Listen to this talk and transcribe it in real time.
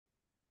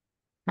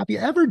Have you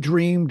ever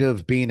dreamed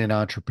of being an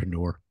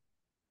entrepreneur?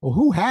 Well,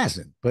 who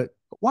hasn't? But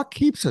what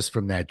keeps us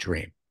from that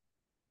dream?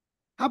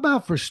 How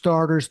about, for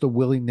starters, the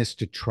willingness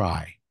to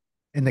try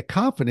and the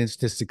confidence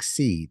to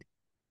succeed?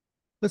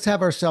 Let's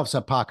have ourselves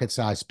a pocket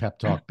sized pep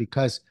talk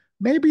because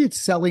maybe it's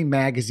selling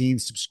magazine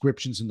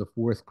subscriptions in the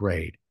fourth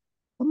grade,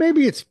 or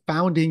maybe it's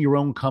founding your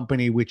own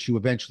company, which you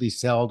eventually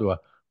sell to a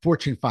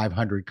Fortune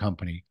 500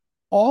 company,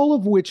 all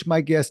of which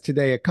my guest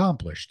today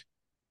accomplished.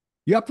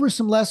 You up for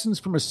some lessons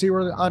from a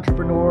serial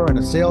entrepreneur and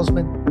a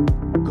salesman?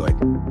 Good.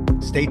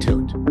 Stay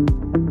tuned.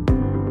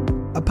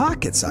 A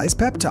Pocket Sized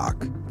Pep Talk,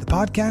 the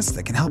podcast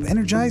that can help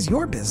energize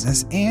your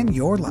business and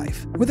your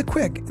life with a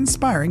quick,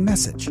 inspiring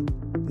message.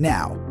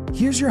 Now,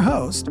 here's your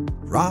host,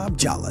 Rob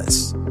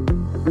Jollis.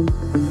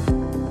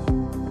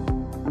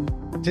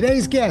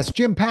 Today's guest,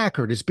 Jim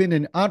Packard, has been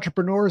an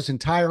entrepreneur his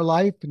entire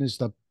life and is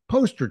the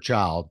poster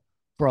child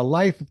for a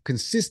life of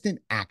consistent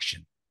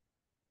action.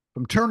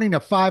 From turning a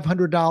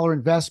 $500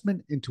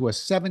 investment into a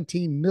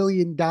 $17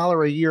 million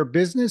a year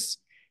business,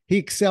 he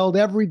excelled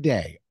every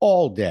day,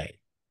 all day,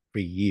 for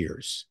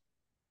years.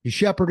 He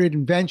shepherded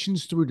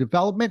inventions through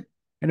development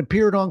and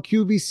appeared on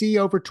QVC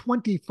over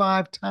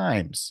 25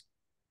 times.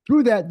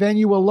 Through that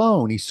venue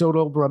alone, he sold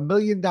over $1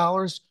 million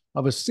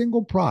of a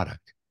single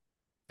product,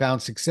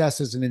 found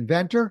success as an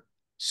inventor,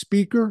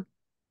 speaker,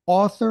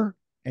 author,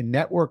 and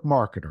network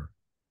marketer.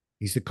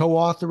 He's the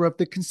co-author of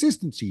The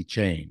Consistency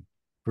Chain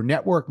for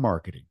network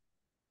marketing.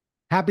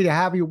 Happy to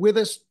have you with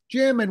us,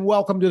 Jim, and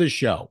welcome to the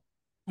show.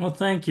 Well,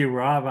 thank you,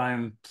 Rob.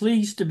 I'm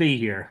pleased to be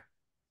here.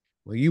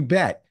 Well, you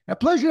bet. A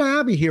pleasure to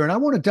have you here, and I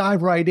want to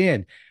dive right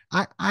in.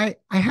 I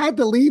had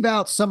to leave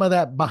out some of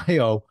that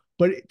bio,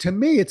 but to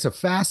me, it's a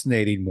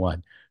fascinating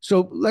one.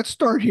 So let's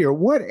start here.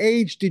 What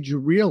age did you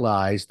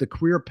realize the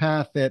career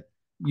path that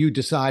you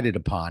decided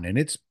upon? And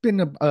it's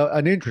been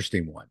an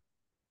interesting one.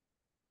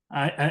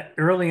 I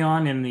early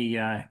on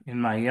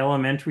in my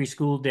elementary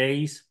school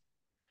days,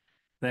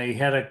 they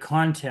had a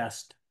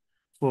contest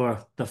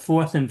for the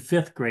fourth and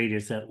fifth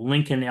graders at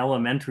Lincoln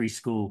Elementary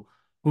School.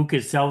 Who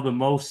could sell the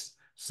most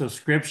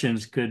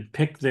subscriptions could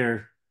pick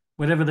their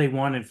whatever they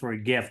wanted for a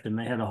gift, and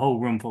they had a whole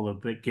room full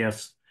of big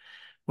gifts.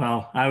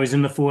 Well, I was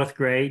in the fourth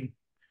grade.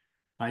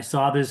 I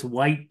saw this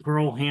white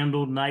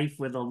pearl-handled knife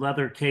with a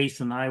leather case,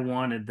 and I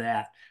wanted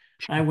that.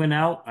 I went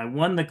out. I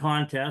won the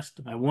contest.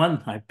 I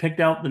won. I picked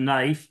out the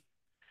knife.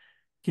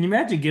 Can you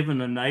imagine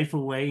giving a knife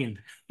away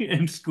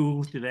in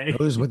school today?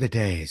 Those were the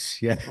days.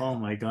 Yeah. Oh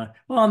my God.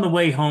 Well, on the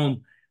way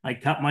home, I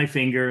cut my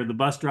finger. The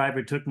bus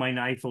driver took my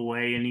knife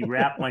away and he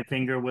wrapped my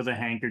finger with a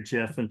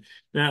handkerchief. And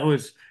that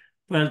was,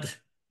 but,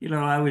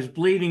 I was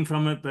bleeding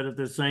from it. But at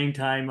the same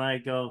time, I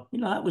go,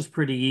 that was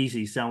pretty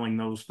easy selling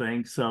those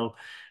things. So,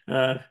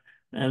 and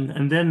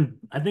then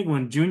I think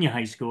when junior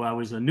high school, I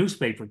was a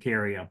newspaper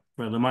carrier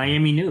for the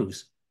Miami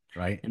News.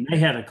 Right. And they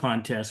had a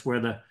contest where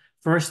the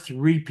first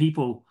three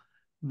people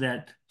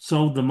that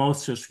sold the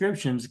most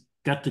subscriptions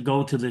got to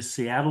go to the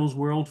Seattle's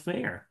World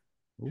Fair.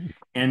 Ooh.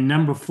 And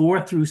number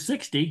 4 through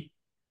 60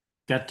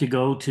 got to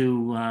go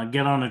to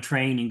get on a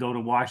train and go to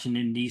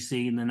Washington,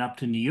 D.C. and then up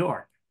to New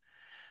York.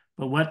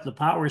 But what the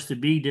powers to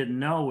be didn't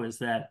know is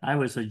that I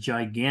was a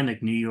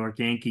gigantic New York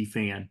Yankee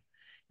fan.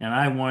 And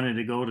I wanted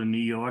to go to New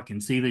York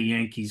and see the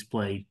Yankees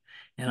play.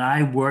 And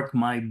I worked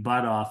my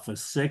butt off for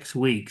 6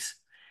 weeks.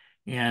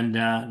 And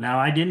now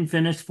I didn't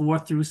finish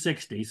 4th through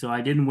 60, so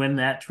I didn't win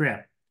that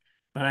trip.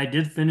 But I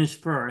did finish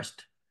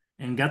first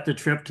and got the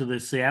trip to the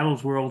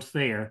Seattle's World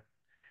Fair,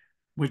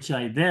 which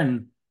I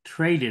then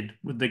traded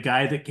with the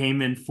guy that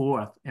came in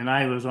 4th. And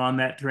I was on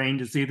that train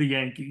to see the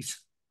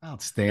Yankees.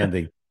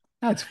 Outstanding.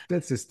 That's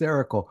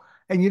hysterical.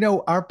 And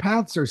our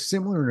paths are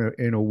similar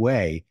in a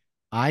way.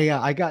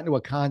 I got into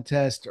a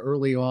contest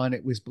early on.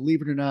 It was,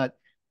 believe it or not,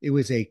 it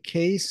was a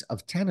case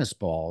of tennis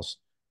balls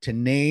to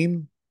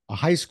name a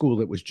high school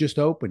that was just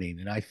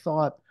opening. And I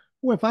thought,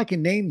 well, if I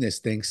can name this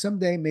thing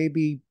someday,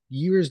 maybe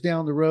years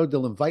down the road,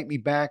 they'll invite me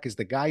back as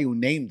the guy who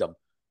named them.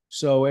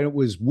 So it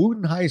was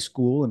Wooten High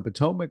School in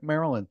Potomac,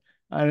 Maryland.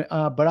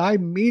 But I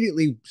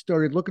immediately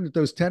started looking at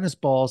those tennis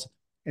balls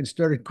and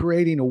started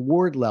creating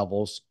award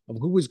levels of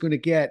who was going to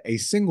get a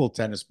single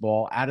tennis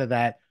ball out of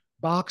that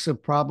box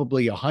of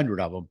probably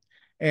 100 of them.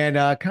 And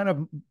kind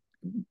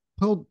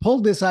of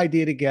pulled this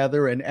idea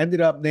together and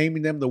ended up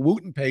naming them the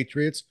Wooten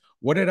Patriots.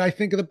 What did I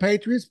think of the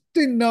Patriots?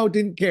 Didn't know,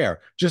 didn't care.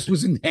 Just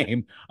was a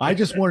name. I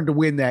just wanted to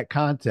win that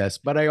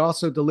contest. But I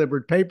also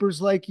delivered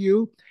papers like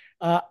you.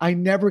 I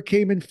never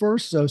came in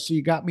first, so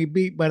you got me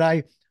beat. But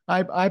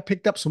I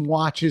picked up some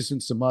watches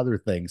and some other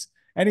things.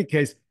 Any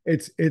case,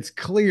 it's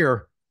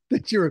clear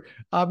that you're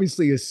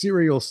obviously a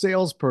serial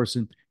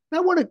salesperson.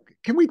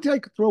 Can we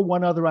throw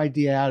one other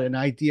idea out? An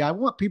idea. I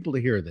want people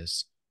to hear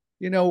this.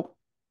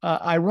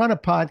 I run a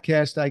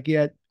podcast. I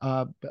get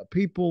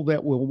people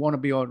that will want to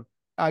be on.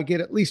 I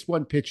get at least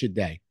one pitch a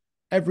day,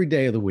 every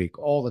day of the week,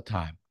 all the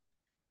time.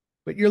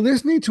 But you're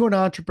listening to an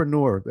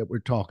entrepreneur that we're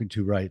talking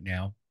to right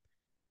now.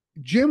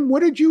 Jim, what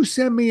did you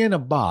send me in a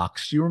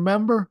box? You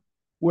remember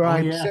where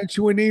I sent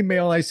you an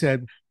email? I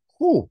said,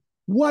 "Oh,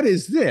 what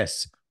is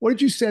this? What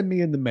did you send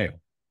me in the mail?"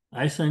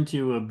 I sent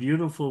you a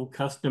beautiful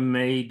custom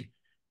made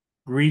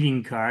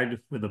greeting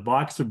card with a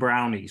box of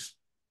brownies.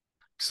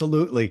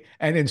 Absolutely.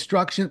 And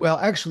instruction. Well,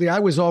 actually, I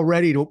was all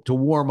ready to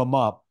warm them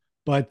up.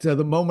 But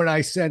the moment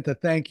I sent a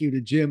thank you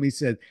to Jim, he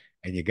said,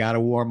 and you got to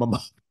warm them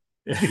up.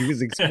 He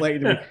was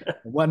explaining to me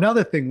one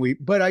another thing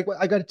but I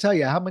got to tell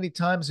you, how many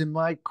times in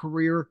my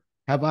career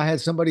have I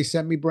had somebody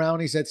send me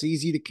brownies? That's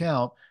easy to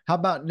count. How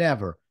about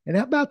never? And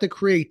how about the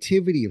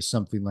creativity of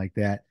something like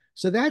that?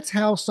 So that's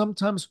how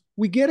sometimes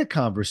we get a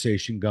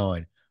conversation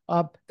going.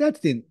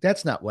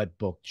 That's not what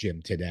booked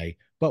Jim today,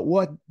 but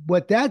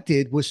what that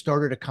did was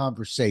started a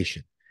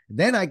conversation. And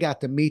then I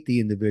got to meet the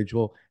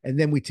individual, and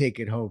then we take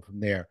it home from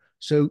there.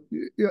 So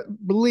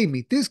believe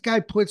me, this guy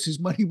puts his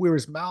money where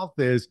his mouth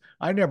is.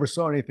 I never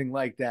saw anything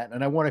like that,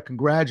 and I want to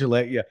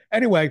congratulate you.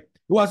 Anyway, it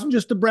wasn't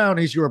just the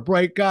brownies. You're a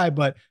bright guy,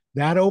 but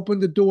that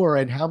opened the door.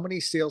 And how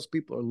many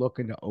salespeople are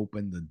looking to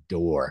open the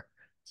door?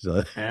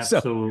 So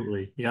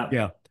Absolutely. Yep.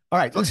 yeah. All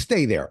right, let's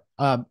stay there.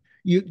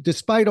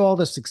 Despite all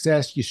the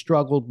success, you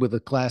struggled with a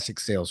classic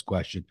sales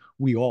question.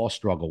 We all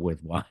struggle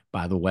with one,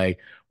 by the way.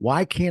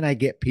 Why can't I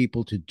get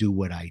people to do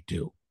what I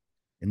do?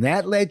 And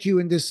that led you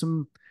into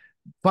some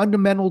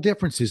fundamental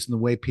differences in the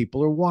way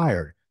people are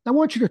wired. I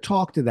want you to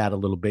talk to that a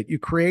little bit. You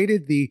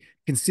created the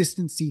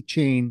Consistency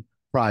Chain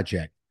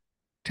Project.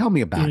 Tell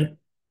me about Yeah. it.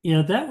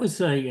 Yeah, that was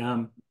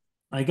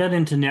I got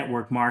into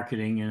network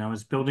marketing and I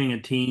was building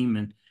a team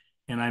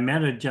and I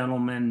met a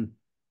gentleman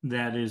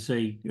that is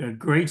a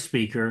great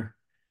speaker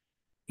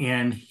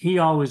and he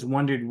always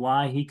wondered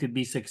why he could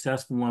be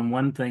successful in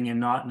one thing and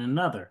not in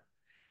another.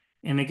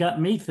 And it got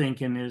me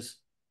thinking is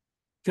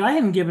I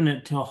hadn't given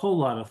it to a whole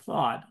lot of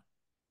thought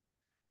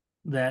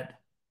that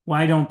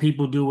why don't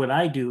people do what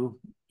I do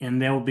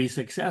and they'll be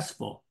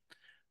successful.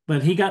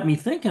 But he got me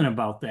thinking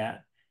about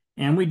that.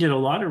 And we did a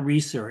lot of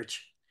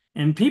research,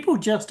 and people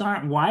just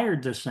aren't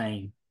wired the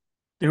same.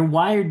 They're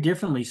wired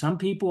differently. Some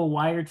people are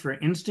wired for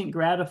instant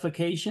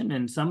gratification,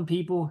 and some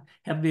people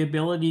have the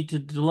ability to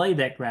delay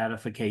that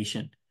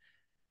gratification.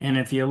 And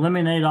if you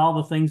eliminate all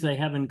the things they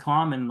have in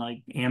common,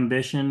 like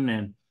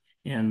ambition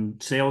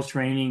and sales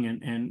training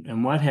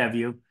and what have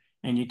you,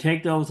 and you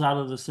take those out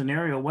of the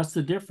scenario, what's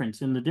the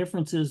difference? And the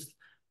difference is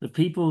the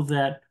people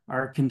that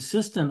are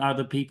consistent are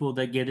the people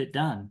that get it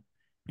done.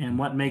 And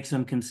what makes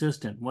them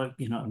consistent?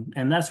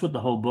 And that's what the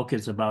whole book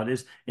is about.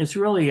 It's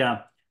really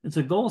it's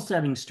a goal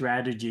setting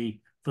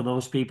strategy for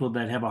those people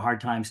that have a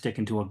hard time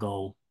sticking to a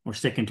goal or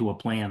sticking to a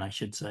plan, I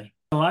should say.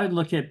 So I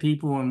look at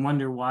people and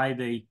wonder why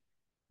they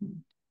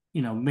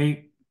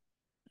may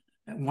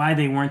why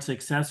they weren't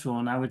successful.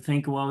 And I would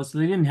think, well, so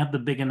they didn't have the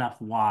big enough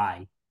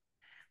why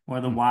or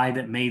the why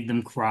that made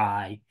them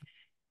cry.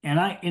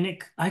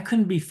 I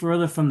couldn't be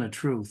further from the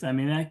truth. I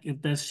mean,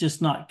 that's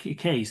just not the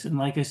case. And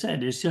like I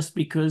said, it's just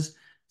because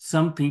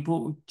some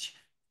people,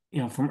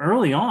 from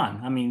early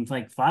on, I mean,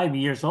 like 5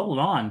 years old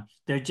on,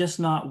 they're just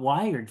not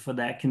wired for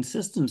that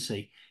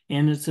consistency.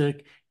 And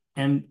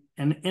and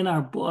in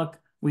our book,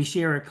 we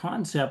share a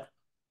concept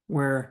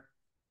where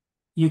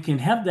you can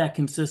have that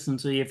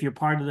consistency if you're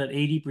part of that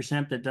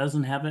 80% that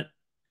doesn't have it.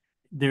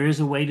 There is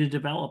a way to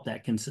develop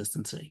that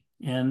consistency.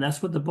 And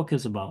that's what the book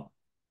is about.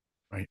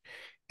 Right.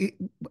 It,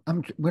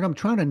 what I'm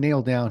trying to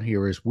nail down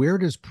here is, where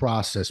does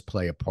process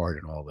play a part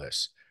in all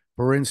this?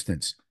 For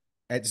instance,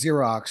 at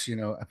Xerox,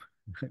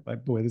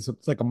 boy, this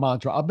is like a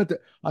mantra.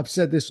 I've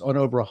said this on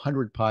over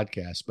 100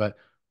 podcasts, but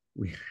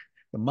we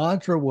the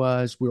mantra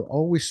was, we're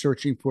always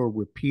searching for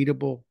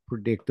repeatable,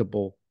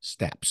 predictable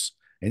steps.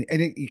 And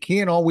you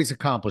can't always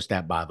accomplish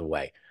that, by the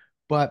way,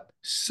 but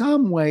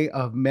some way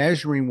of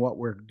measuring what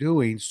we're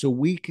doing so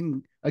we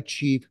can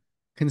achieve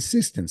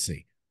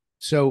consistency.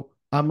 So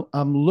I'm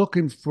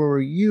looking for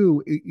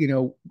you,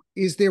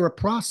 is there a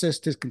process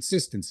to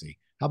consistency?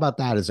 How about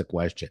that as a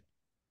question?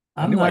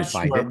 I I'm knew not I'd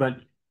find sure, it. but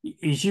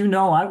as you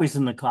know, I was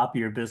in the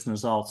copier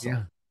business also.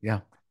 Yeah, yeah.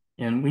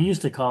 And we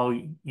used to call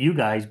you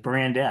guys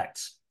Brand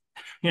X.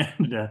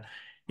 and uh,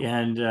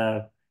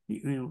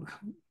 and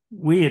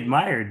we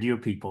admired you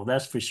people,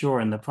 that's for sure,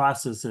 and the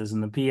processes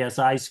and the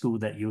PSI school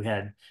that you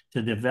had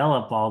to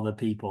develop all the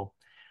people.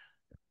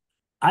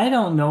 I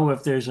don't know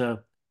if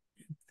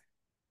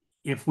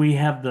we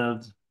have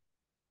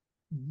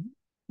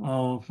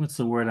what's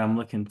the word I'm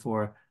looking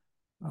for?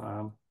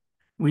 Um,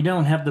 we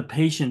don't have the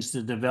patience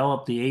to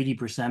develop the 80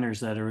 percenters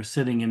that are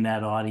sitting in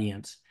that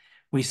audience.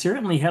 We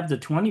certainly have the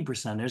 20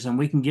 percenters, and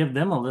we can give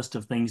them a list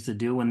of things to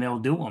do, and they'll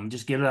do them.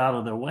 Just get it out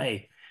of their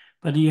way.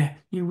 But you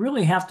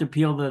really have to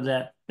appeal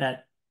to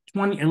that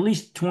 20, at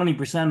least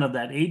 20% of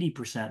that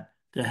 80%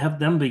 to have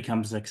them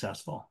become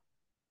successful.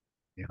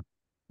 Yeah.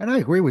 And I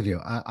agree with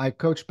you. I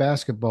coach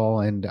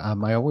basketball, and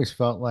I always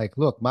felt like,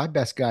 look, my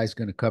best guy is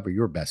going to cover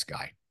your best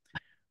guy.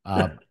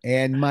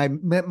 And my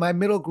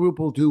middle group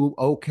will do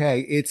okay.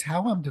 It's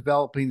how I'm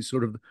developing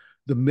sort of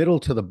the middle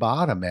to the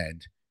bottom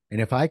end. And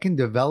if I can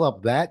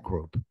develop that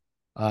group,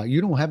 you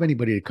don't have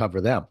anybody to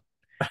cover them.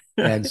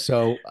 And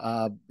so,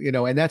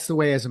 and that's the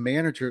way as a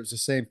manager, it's the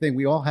same thing.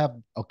 We all have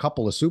a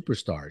couple of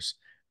superstars,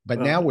 but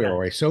now Well, where are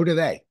we? So do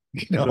they.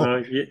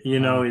 You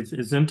know, uh,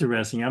 It's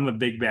interesting. I'm a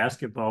big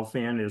basketball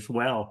fan as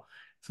well.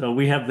 So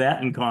we have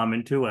that in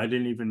common too. I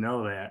didn't even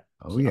know that.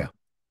 oh So yeah,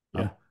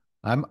 yeah.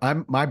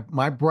 oh,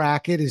 My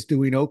bracket is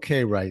doing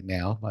okay right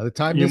now. By the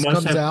time you this must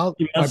comes have out,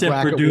 you my must have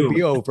bracket will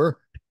be Purdue.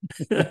 over.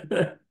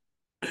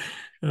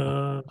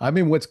 uh, I'm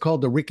in what's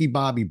called the Ricky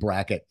Bobby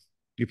bracket.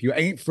 If you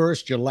ain't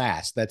first, you're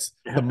last. That's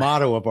the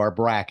motto of our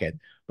bracket.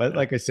 But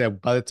like I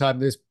said, by the time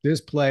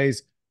this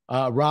plays,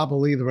 Rob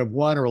will either have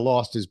won or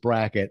lost his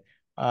bracket.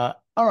 All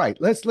right,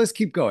 let's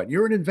keep going.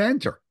 You're an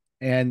inventor,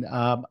 and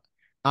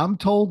I'm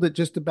told that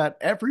just about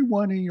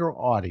everyone in your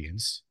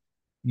audience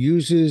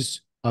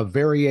uses a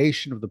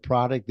variation of the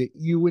product that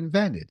you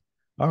invented.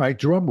 All right,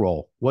 drum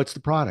roll. What's the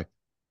product?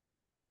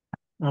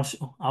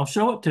 I'll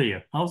show it to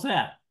you. How's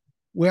that?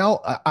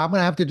 Well, I'm going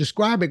to have to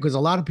describe it because a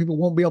lot of people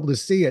won't be able to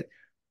see it.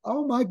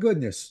 Oh my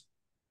goodness.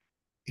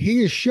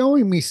 He is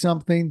showing me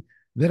something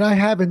that I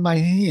have in my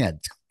hand.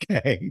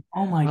 Okay.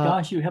 Oh my Uh,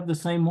 gosh, you have the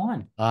same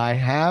one. I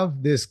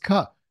have this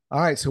cup. All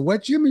right. So,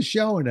 what Jim is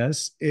showing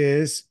us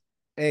is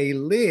a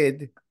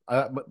lid.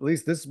 At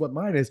least this is what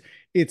mine is.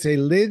 It's a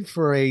lid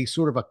for a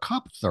sort of a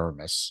cup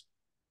thermos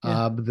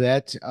Yeah.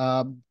 that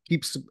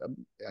keeps,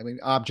 I mean,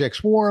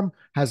 objects warm,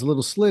 has a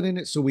little slit in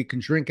it so we can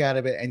drink out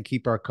of it and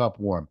keep our cup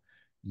warm.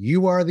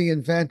 You are the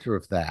inventor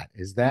of that.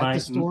 Is that the My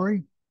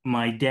story?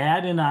 my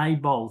dad and I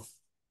both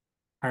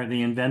are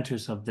the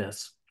inventors of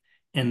this.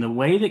 And the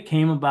way that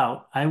came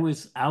about, I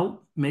was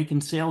out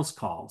making sales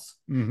calls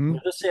Mm-hmm.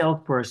 with a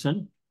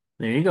salesperson.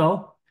 There you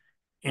go.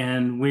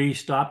 And we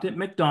stopped at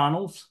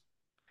McDonald's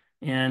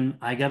and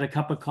I got a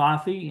cup of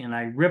coffee and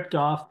I ripped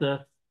off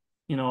a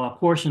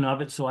portion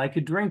of it so I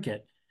could drink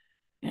it.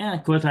 And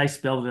of course, I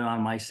spilled it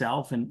on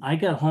myself. And I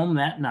got home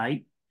that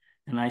night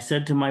and I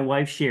said to my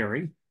wife,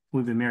 Sherry,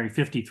 we've been married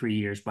 53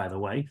 years, by the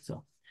way.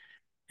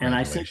 And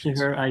I said to Congratulations.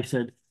 her, I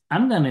said,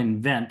 I'm going to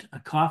invent a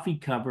coffee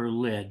cover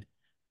lid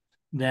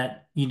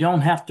that you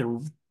don't have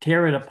to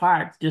tear it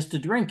apart just to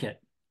drink it.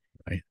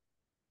 Right.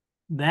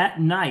 That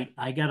night,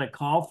 I got a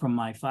call from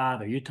my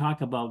father. You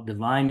talk about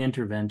divine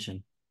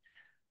intervention.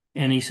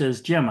 And he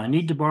says, Jim, I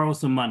need to borrow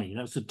some money.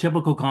 That's a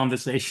typical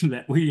conversation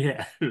that we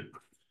had.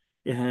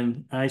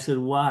 And I said,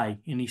 why?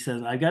 And he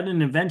says, I got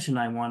an invention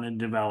I want to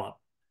develop.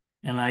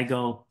 And I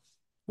go,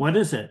 what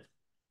is it?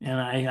 And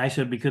I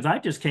said, because I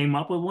just came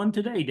up with one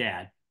today,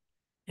 Dad.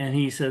 And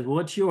he says,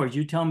 what's yours?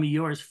 You tell me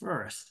yours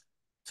first.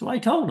 So I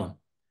told him.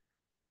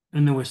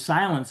 And there was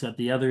silence at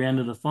the other end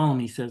of the phone.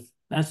 He says,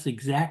 that's the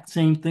exact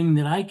same thing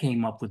that I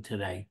came up with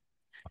today.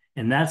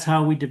 And that's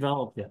how we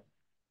developed it.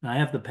 And I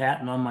have the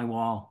patent on my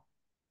wall.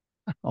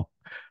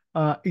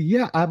 Oh,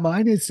 yeah,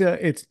 mine is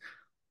it's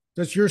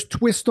does yours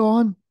twist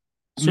on?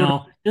 Sort of.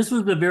 No, this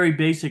was the very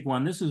basic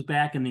one. This was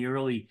back in the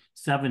early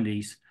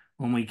 70s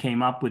when we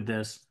came up with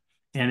this.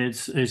 And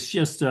it's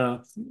just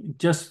a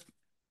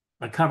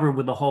cover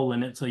with a hole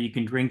in it so you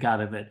can drink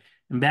out of it.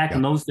 And back Yeah,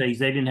 in those days,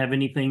 they didn't have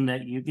anything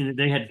that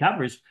they had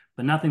covers,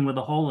 but nothing with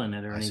a hole in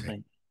it or I see.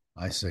 anything.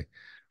 I see.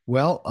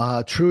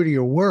 Well, true to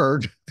your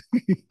word,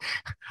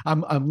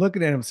 I'm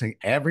looking at him saying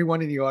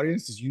everyone in the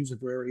audience has used a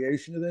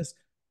variation of this.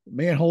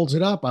 Man holds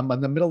it up. I'm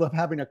in the middle of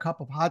having a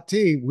cup of hot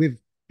tea with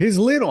his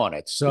lid on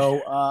it.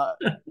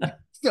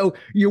 So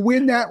you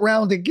win that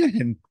round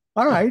again.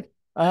 All right.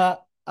 Uh,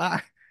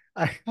 I,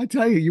 I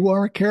tell you, you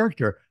are a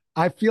character.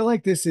 I feel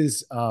like this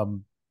is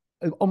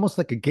almost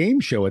like a game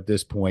show at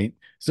this point.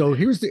 So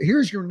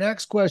here's your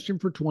next question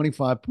for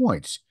 25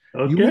 points.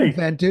 You Okay.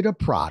 invented a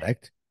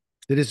product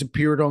that has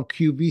appeared on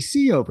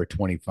QVC over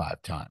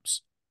 25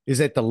 times. Is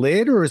it the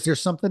lid or is there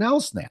something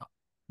else now?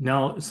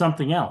 No,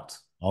 something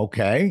else.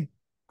 Okay.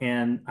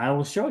 And I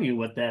will show you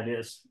what that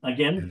is. And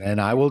Again, then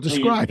I will you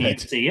describe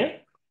can't it. see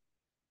it,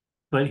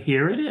 but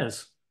here it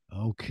is.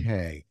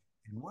 Okay.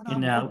 And what And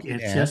I'm now looking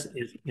at,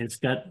 it's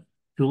got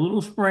two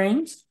little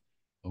springs.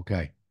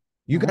 okay.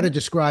 You got to Mhm.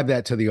 describe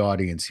that to the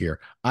audience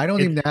here. I don't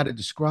even It's know how to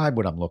describe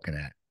what I'm looking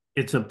at.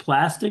 it's a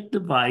plastic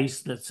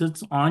device that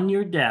sits on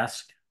your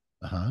desk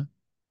Uh-huh.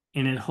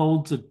 and it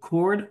holds a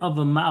cord of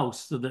a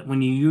mouse so that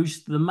when you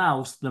use the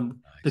mouse, I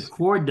the see.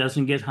 cord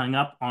doesn't get hung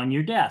up on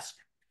your desk.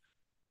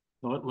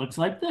 So it looks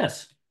like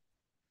this.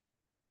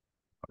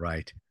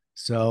 Right.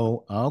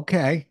 So,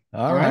 okay.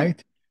 All All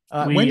right.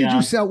 right. We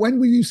When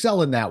were you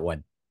selling that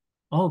one?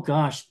 oh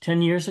gosh,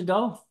 10 years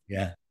ago.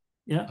 Yeah.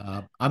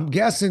 Yeah. I'm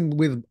guessing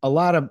with a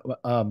lot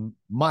of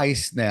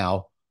mice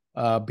now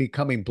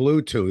becoming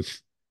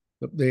Bluetooth,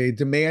 the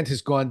demand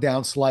has gone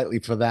down slightly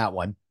for that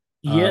one.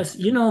 Uh, Yes,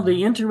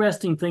 the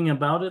interesting thing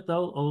about it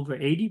though, over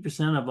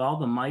 80% of all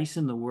the mice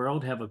in the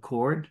world have a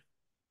cord.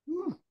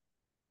 hmm,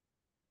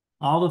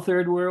 All the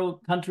third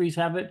world countries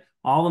have it.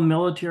 All the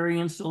military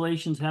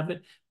installations have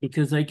it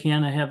because they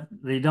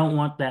don't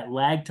want that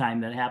lag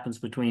time that happens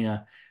between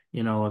a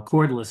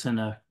cordless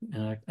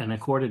and a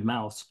corded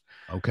mouse.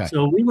 okay.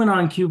 So we went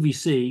on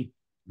QVC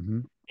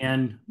Mhm.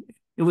 and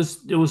it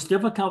was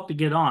difficult to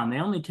get on. They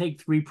only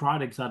take three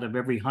products out of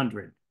every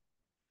 100.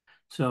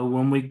 So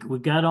when we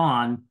got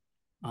on,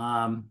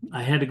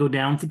 I had to go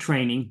down for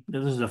training.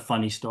 This is a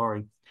funny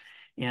story.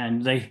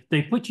 And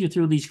they put you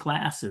through these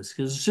classes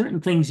because there's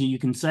certain things that you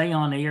can say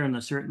on air and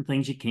there's certain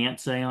things you can't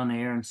say on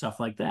air and stuff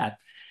like that.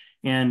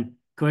 And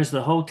of course,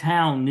 the whole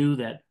town knew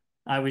that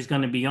I was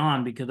going to be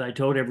on because I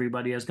told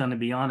everybody I was going to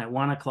be on at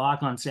 1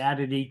 o'clock on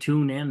Saturday.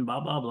 Tune in, blah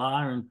blah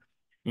blah,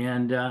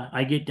 and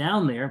I get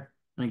down there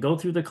and I go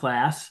through the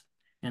class,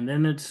 and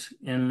then this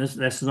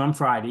is on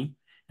Friday,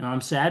 and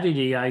on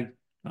Saturday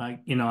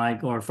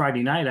or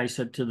Friday night I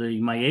said to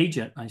my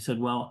agent, I said,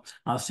 well,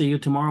 I'll see you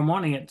tomorrow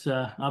morning.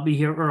 I'll be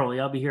here early.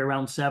 I'll be here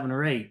around 7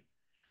 or 8.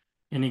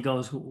 And he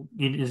goes,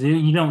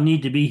 you don't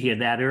need to be here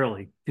that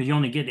early because you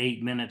only get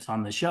 8 minutes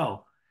on the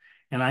show.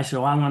 And I said,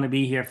 well, I want to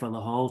be here for the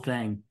whole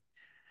thing.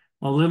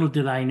 Well, little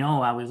did I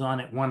know I was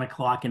on at 1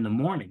 o'clock in the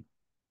morning.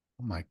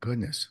 Oh my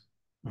goodness.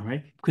 All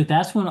right. Because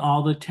that's when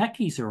all the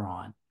techies are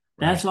on.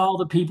 Right. That's all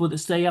the people that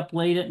stay up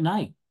late at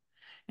night.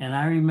 And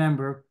I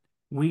remember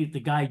the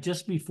guy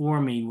just before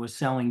me was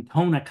selling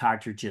toner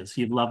cartridges.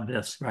 You'd love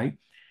this, right?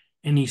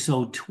 And he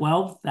sold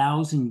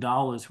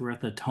 $12,000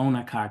 worth of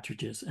toner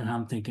cartridges. And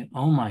I'm thinking,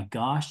 oh my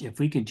gosh, if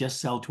we could just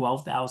sell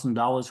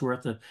 $12,000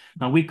 worth of,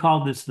 now we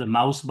called this the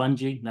mouse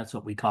bungee. That's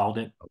what we called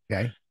it.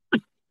 Okay.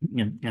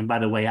 And by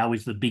the way, I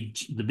was the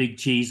big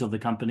cheese of the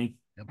company.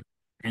 Yep.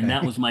 And that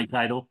Okay. was my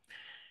title.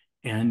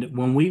 And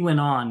when we went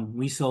on,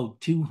 we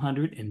sold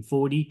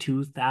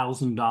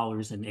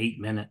 $242,000 in 8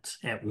 minutes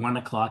at 1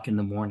 o'clock in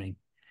the morning.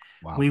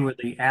 Wow. We were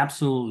the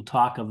absolute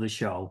talk of the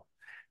show.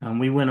 And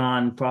we went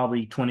on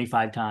probably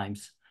 25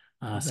 times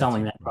That's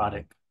selling that incredible.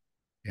 product.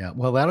 Yeah.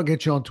 Well, that'll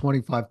get you on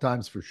 25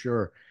 times for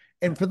sure.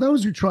 And for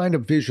those who are trying to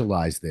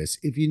visualize this,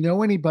 if you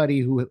know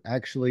anybody who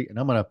actually, and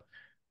I'm going to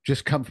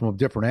just come from a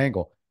different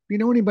angle, if you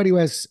know anybody who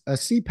has a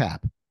CPAP,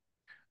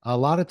 a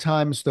lot of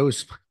times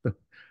those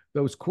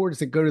cords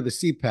that go to the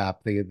CPAP,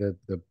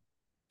 the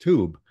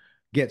tube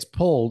gets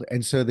pulled,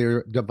 and so there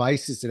are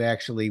devices that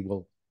actually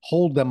will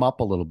hold them up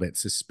a little bit,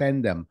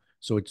 suspend them,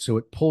 so it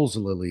pulls a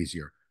little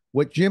easier.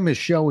 What Jim is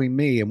showing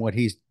me and what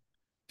he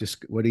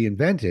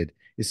invented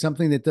is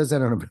something that does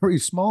that on a very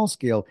small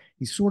scale.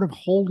 He's sort of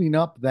holding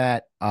up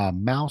that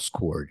mouse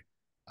cord,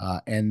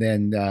 and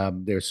then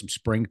there's some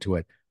spring to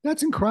it.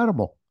 That's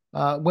incredible.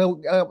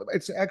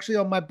 It's actually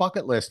on my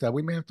bucket list.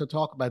 We may have to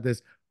talk about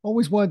this.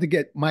 Always wanted to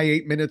get my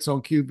 8 minutes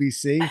on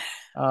QVC.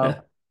 Uh,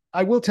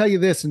 I will tell you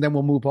this, and then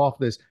we'll move off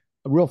this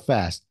real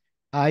fast.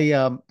 I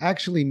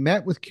actually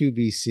met with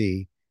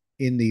QVC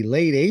in the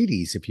late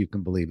 80s, if you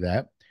can believe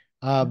that.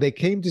 They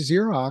came to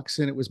Xerox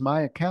and it was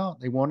my account.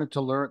 They wanted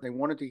to learn, they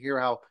wanted to hear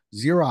how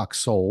Xerox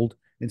sold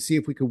and see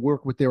if we could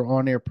work with their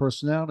on-air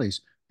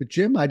personalities. But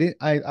Jim,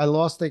 I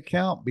lost the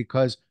account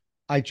because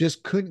I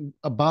just couldn't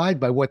abide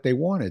by what they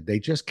wanted. They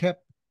just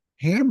kept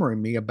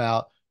hammering me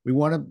about we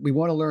want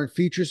to learn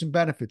features and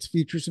benefits,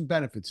 features and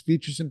benefits,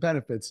 features and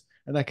benefits.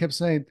 And I kept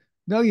saying,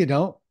 no, you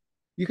don't.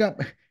 You got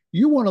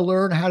you want to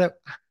learn how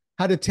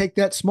to take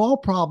that small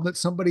problem that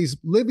somebody's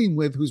living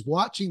with who's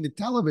watching the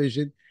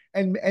television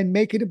and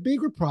make it a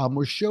bigger problem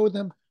or show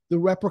them the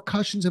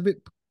repercussions of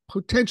it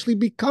potentially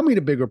becoming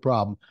a bigger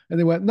problem. And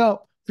they went,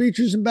 no,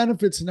 features and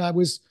benefits. And I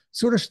was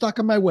sort of stuck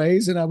in my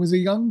ways. And I was a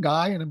young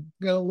guy and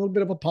a little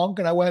bit of a punk.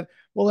 And I went,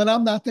 well, then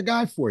I'm not the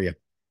guy for you.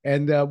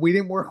 And we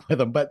didn't work with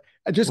them, but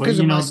just Well, because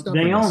of my they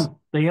stubbornness.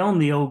 own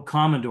the old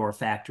Commodore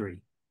factory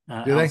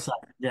Do they?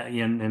 outside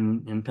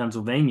in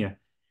Pennsylvania.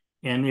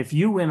 And if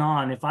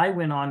I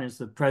went on as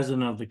the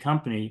president of the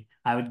company,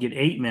 I would get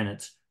 8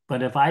 minutes.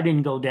 But if I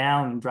didn't go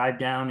down and drive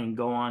down and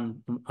go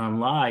on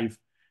live,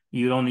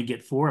 you'd only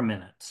get 4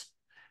 minutes.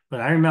 But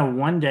I remember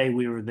one day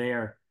we were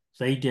there,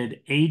 they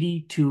did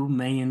 $82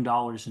 million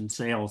in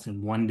sales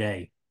in one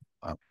day.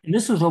 Wow. And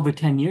this was over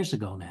 10 years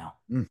ago now.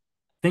 Mm.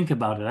 Think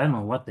about it. I don't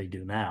know what they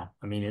do now.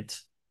 I mean,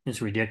 it's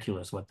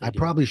ridiculous what they I do.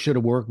 probably should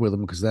have worked with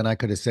them because then I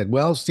could have said,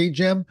 well, see,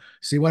 Jim,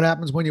 see what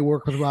happens when you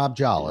work with Rob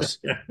Jollis.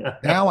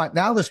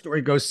 Now the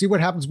story goes, see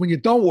what happens when you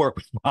don't work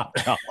with Rob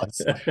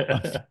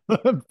Jollis.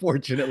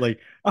 Unfortunately.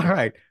 All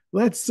right.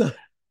 Let's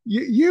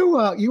you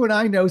and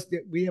I know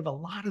that we have a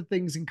lot of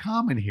things in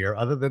common here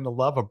other than the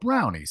love of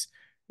brownies.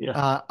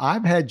 Yeah.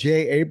 I've had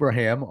Jay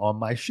Abraham on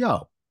my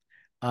show.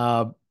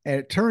 And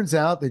it turns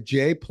out that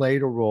Jay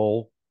played a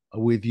role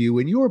with you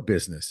in your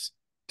business.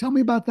 Tell me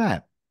about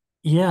that.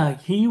 Yeah,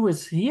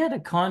 he had a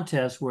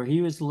contest where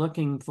he was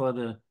looking for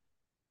the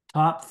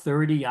top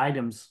 30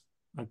 items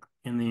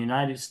in the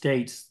United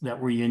States that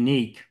were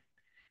unique.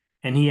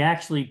 And he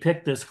actually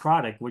picked this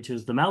product, which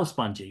is the mouse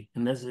bungee.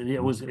 And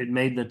it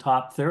made the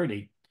top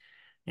 30.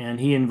 And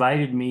he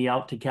invited me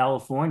out to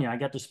California. I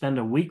got to spend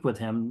a week with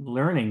him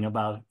learning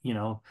about,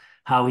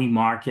 how he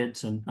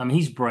markets. And I mean,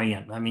 he's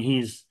brilliant. I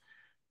mean,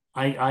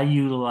 I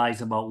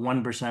utilize about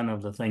 1%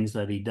 of the things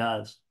that he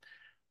does.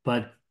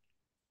 But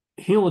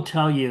he will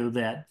tell you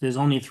that there's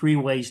only three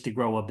ways to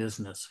grow a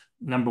business.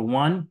 Number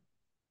one,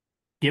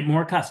 get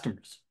more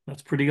customers.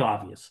 That's pretty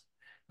obvious.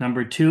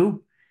 Number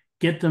two,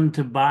 get them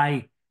to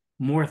buy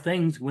more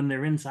things when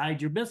they're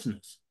inside your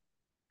business.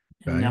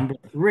 And Okay. number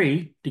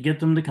three, to get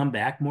them to come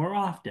back more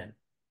often.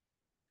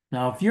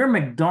 Now, if you're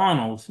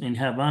McDonald's and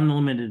have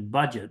unlimited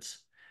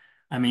budgets,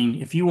 I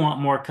mean, if you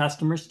want more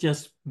customers,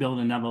 just build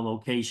another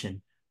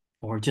location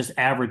or just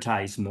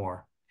advertise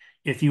more.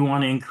 If you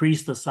want to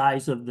increase the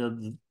size of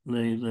the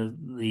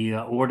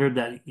order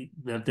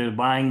that they're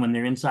buying when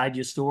they're inside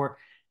your store,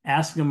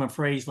 ask them a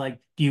phrase like,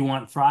 "Do you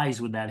want fries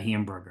with that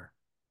hamburger?"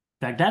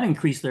 In fact, that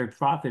increased their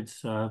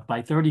profits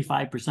by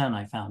 35%,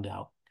 I found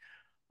out.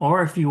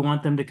 Or if you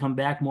want them to come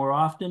back more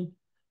often,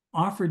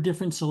 offer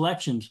different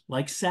selections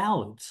like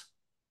salads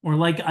or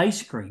like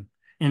ice cream.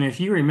 And if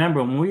you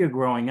remember when we were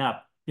growing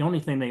up, the only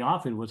thing they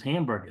offered was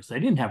hamburgers. They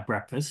didn't have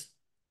breakfast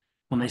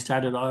when they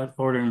started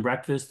ordering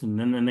breakfast, and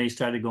then they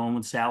started going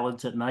with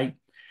salads at night.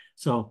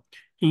 So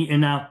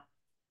and now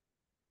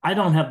I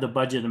don't have the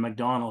budget of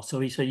McDonald's. So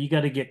he said, you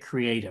got to get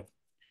creative.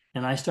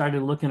 And I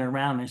started looking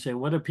around and I say,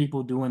 what are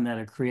people doing that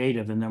are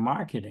creative in their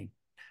marketing?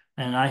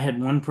 And I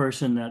had one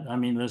person that, I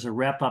mean, there's a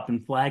rep up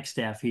in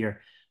Flagstaff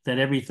here that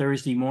every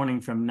Thursday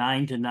morning from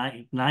 9 to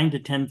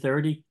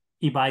 10:30,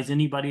 he buys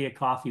anybody a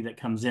coffee that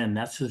comes in.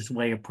 That's his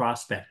way of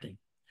prospecting.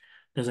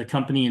 There's a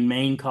company in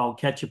Maine called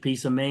Catch a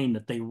Piece of Maine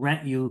that they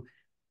rent you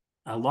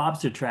a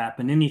lobster trap,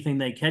 and anything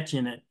they catch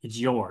in it, it's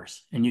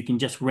yours. And you can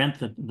just rent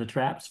the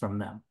traps from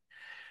them.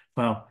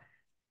 Well,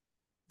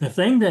 the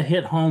thing that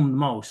hit home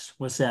most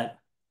was that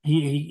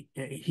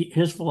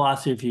his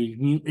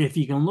philosophy, if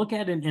you can look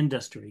at an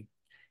industry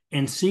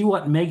and see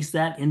what makes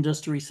that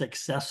industry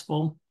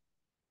successful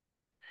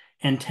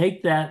and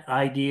take that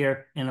idea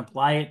and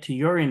apply it to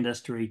your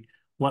industry,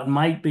 what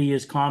might be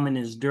as common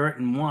as dirt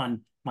in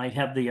one might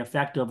have the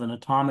effect of an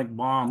atomic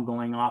bomb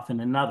going off in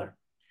another.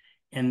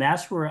 And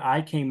that's where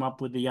I came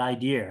up with the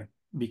idea,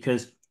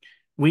 because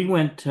we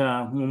went,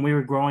 when we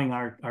were growing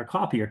our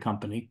copier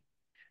company,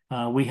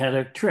 we had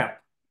a trip,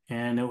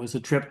 and it was a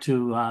trip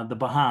to the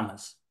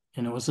Bahamas,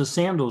 and it was a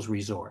sandals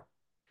resort.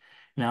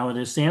 Now, at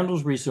a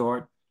sandals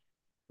resort,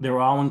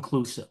 they're all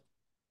inclusive.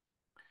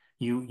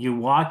 You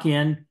walk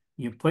in,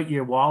 you put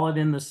your wallet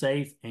in the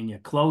safe, and you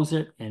close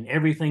it, and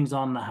everything's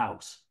on the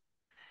house.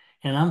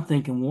 And I'm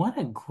thinking, what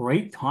a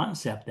great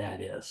concept that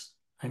is.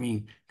 I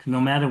mean,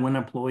 no matter when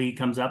an employee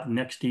comes up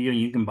next to you,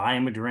 you can buy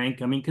him a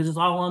drink. I mean, because it's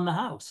all on the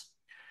house.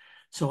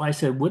 So I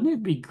said, wouldn't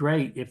it be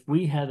great if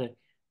we had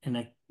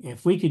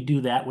if we could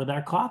do that with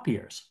our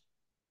copiers?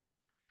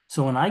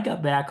 So when I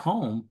got back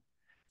home,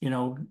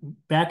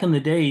 back in the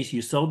days,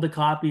 you sold the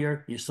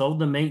copier, you sold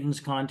the maintenance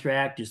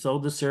contract, you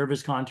sold the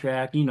service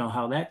contract, you know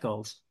how that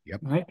goes, Yep.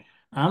 right?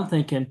 I'm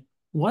thinking,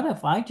 what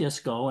if I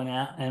just go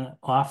and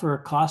offer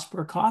a cost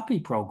per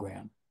copy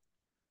program?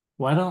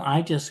 Why don't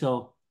I just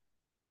go,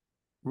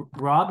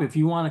 Rob, if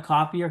you want a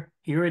copier,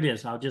 here it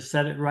is. I'll just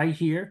set it right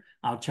here.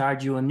 I'll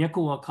charge you a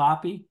nickel a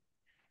copy,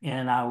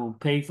 and I will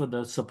pay for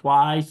the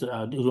supplies,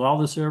 do all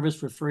the service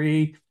for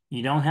free.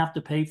 You don't have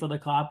to pay for the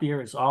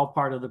copier. It's all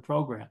part of the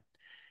program.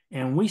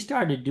 And we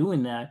started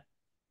doing that,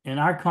 and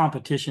our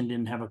competition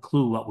didn't have a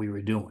clue what we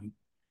were doing.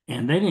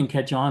 And they didn't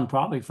catch on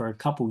probably for a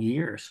couple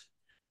years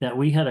that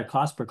we had a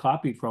cost per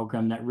copy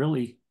program that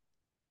really,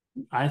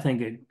 I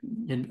think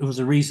it was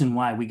a reason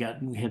why we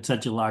had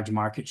such a large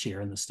market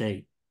share in the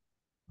state.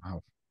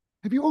 Wow.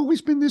 Have you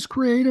always been this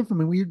creative? I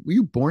mean, were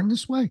you born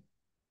this way?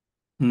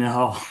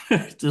 No,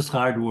 it's just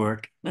hard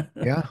work.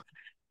 Yeah.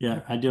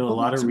 Yeah, I do a Well,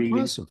 lot that's of reading.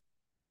 impressive.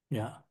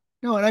 Yeah.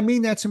 No, and I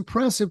mean that's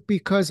impressive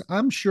because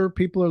I'm sure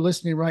people are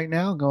listening right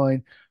now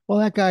going, well,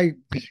 that guy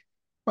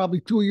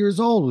probably 2 years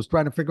old was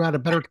trying to figure out a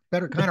better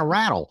kind of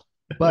rattle.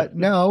 But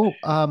no,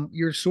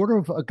 you're sort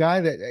of a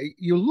guy that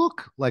you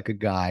look like a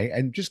guy,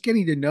 and just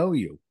getting to know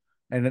you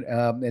and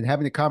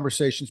having the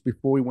conversations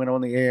before we went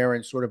on the air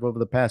and sort of over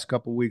the past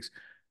couple of weeks.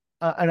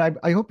 And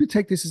I hope you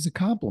take this as a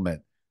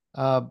compliment.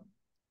 Uh,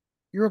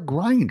 you're a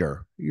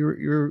grinder.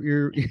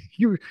 You're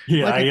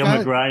Yeah, like I a am a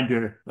guy.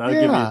 grinder. I'll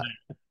give you Yeah. that.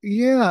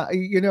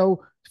 Yeah.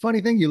 Funny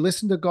thing, you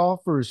listen to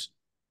golfers,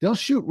 they'll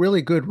shoot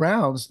really good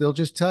rounds. They'll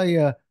just tell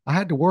you, I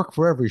had to work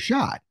for every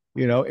shot.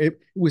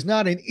 It was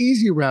not an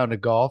easy round of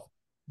golf,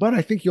 but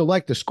I think you'll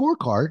like the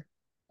scorecard.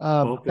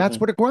 Focus That's on.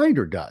 what a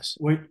grinder does.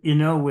 With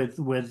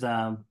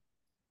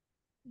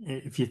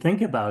if you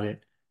think about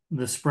it,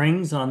 the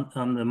springs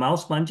on the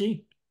mouse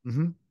bungee,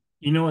 Hmm.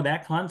 you know where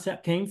that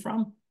concept came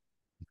from?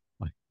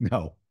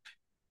 No.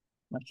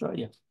 I'll show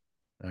you.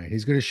 All right,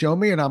 he's going to show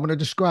me and I'm going to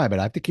describe it.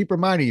 I have to keep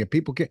reminding you.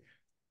 People get,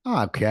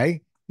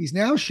 okay. He's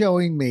now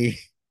showing me,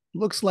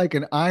 looks like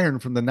an iron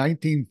from the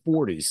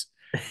 1940s.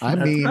 I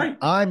That's mean, right.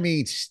 I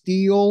mean,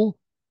 steel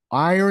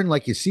iron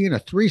like you see in a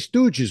Three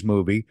Stooges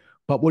movie.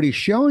 But what he's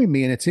showing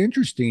me, and it's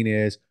interesting,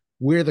 is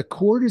where the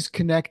cord is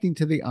connecting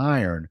to the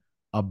iron,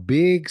 a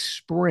big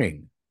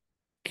spring.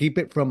 Keep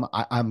it from,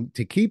 I'm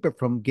to keep it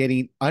from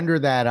getting under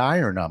that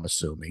iron, I'm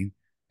assuming,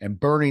 and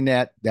burning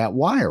that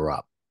wire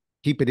up.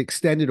 Keep it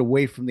extended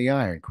away from the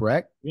iron,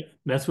 correct? Yeah,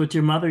 that's what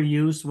your mother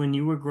used when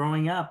you were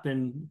growing up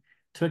and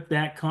took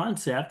that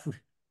concept,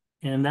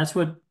 and that's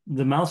what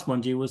the mouse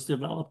bungee was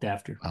developed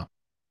after. Wow.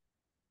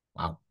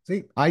 Wow.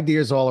 See,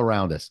 ideas all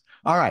around us.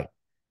 All right.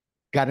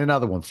 Got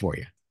another one for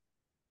you.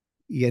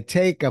 You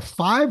take a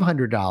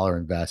 $500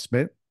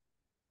 investment,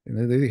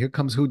 and here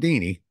comes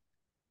Houdini,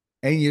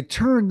 and you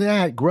turn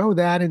that, grow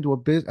that into a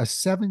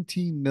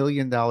 $17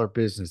 million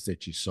business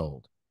that you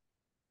sold.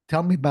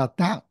 Tell me about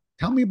that.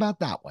 Tell me about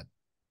that one.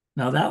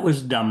 Now that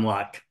was dumb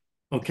luck,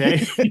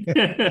 okay?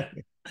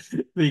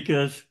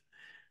 Because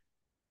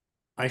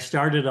I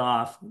started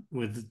off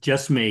with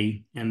just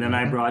me, and then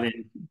I Uh-huh. brought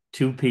in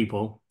two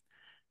people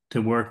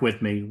to work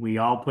with me. We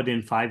all put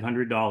in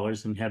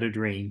 $500 and had a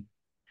dream.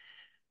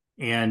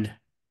 And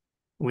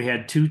we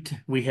had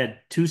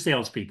two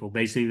salespeople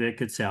basically that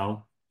could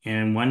sell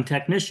and one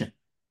technician.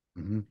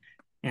 Mhm.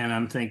 And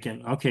I'm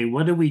thinking, okay,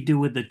 what do we do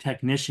with the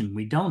technician?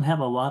 We don't have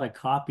a lot of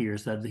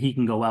copiers that he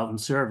can go out and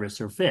service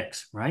or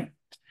fix, right?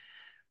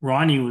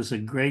 Ronnie was the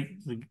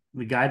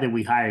guy that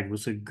we hired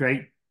was a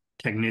great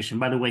technician.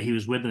 By the way, he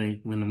was with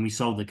me when we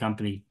sold the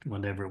company,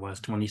 whatever it was,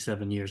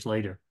 27 years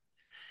later.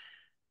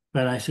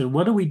 But I said,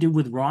 what do we do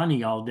with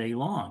Ronnie all day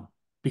long?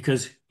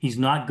 Because he's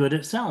not good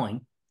at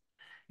selling.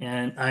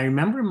 And I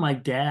remember my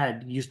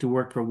dad used to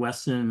work for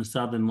Western and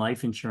Southern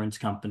Life Insurance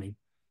Company,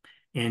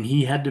 and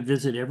he had to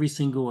visit every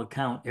single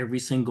account every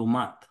single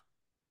month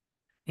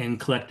and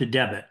collect a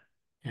debit.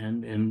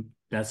 And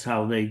that's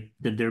how they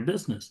did their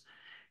business.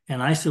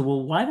 And I said,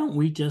 well, why don't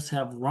we just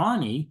have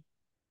Ronnie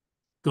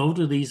go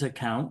to these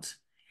accounts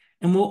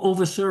and we'll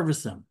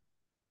overservice them?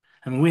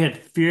 I mean, we had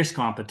fierce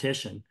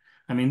competition.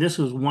 I mean, this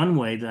was one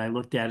way that I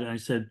looked at it. I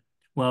said,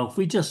 well, if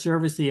we just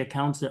service the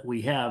accounts that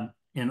we have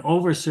and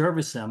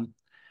overservice them,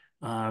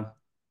 uh,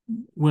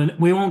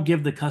 we won't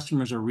give the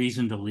customers a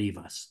reason to leave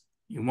us.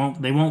 They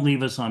won't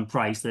leave us on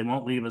price. They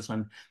won't leave us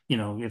on,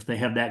 if they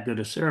have that good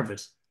a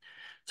service.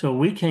 So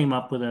we came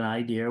up with an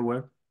idea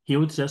where he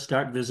would just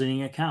start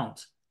visiting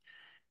accounts.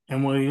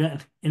 And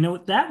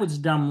that was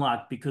dumb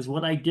luck because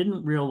what I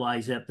didn't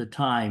realize at the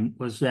time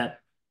was that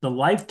the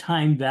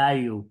lifetime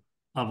value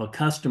of a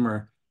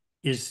customer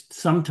is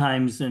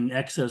sometimes in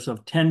excess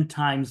of 10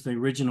 times the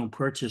original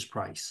purchase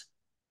price.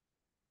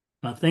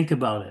 Now think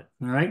about it,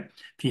 all right?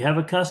 If you have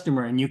a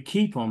customer and you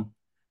keep him,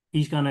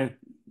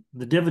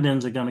 the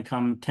dividends are gonna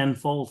come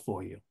tenfold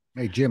for you.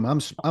 Hey, Jim,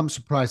 I'm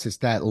surprised it's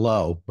that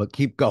low, but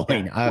keep Yeah.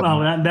 going.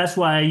 Well, that's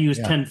why I use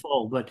Yeah,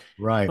 tenfold,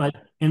 right.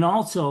 and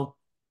also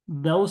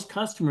those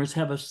customers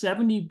have a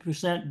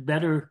 70%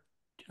 better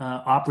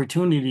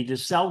opportunity to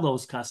sell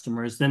those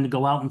customers than to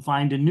go out and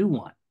find a new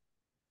one.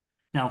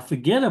 Now,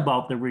 forget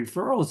about the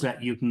referrals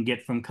that you can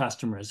get from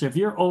customers. If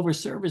you're over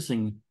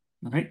servicing,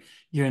 right,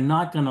 you're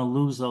not going to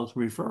lose those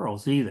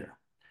referrals either.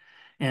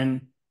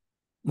 And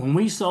when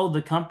we sold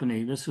the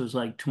company, this was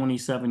like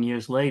 27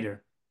 years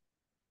later,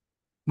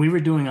 we were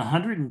doing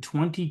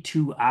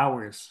 122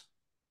 hours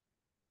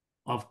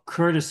of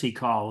courtesy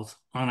calls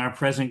on our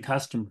present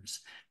customers.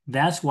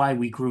 That's why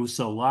we grew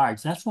so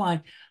large. That's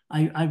why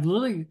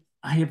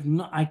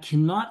I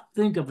cannot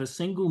think of a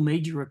single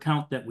major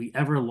account that we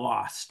ever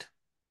lost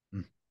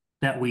Mm.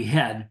 that we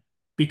had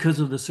because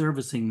of the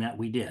servicing that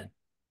we did.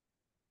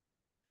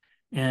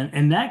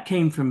 And that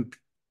came from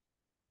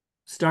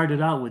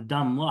started out with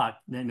dumb luck,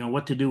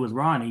 what to do with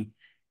Ronnie,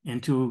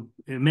 it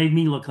made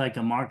me look like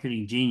a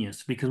marketing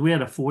genius because we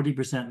had a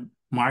 40%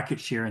 market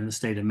share in the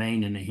state of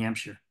Maine and New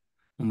Hampshire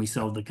when we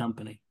sold the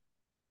company.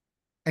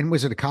 And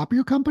was it a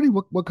copier company?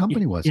 What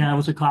company was it? Yeah, it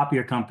was a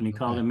copier company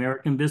called Okay.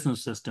 American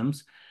Business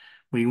Systems.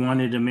 We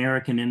wanted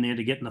American in there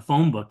to get in the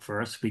phone book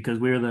first because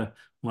we were the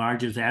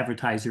largest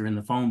advertiser in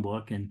the phone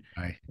book.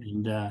 Right.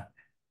 And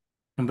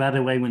and by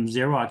the way, when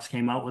Xerox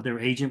came out with their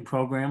agent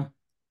program,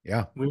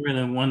 Yeah. we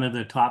were one of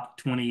the top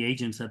 20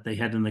 agents that they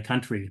had in the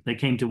country. They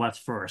came to us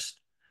first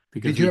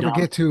Did because you we ever don't.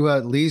 get to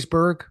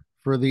Leesburg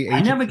for the I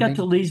agent never got to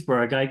training?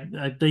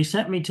 Leesburg. They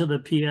sent me to the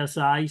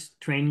PSI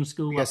training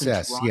school up in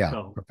PSS, yeah,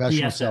 Toronto.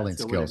 professional selling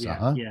PSS or whatever. skills.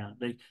 Yeah, Uh-huh.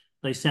 yeah.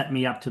 They sent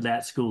me up to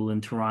that school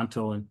in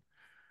Toronto, and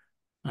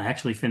I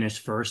actually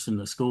finished first in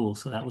the school,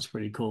 so that was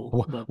pretty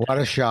cool. But What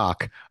a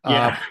shock.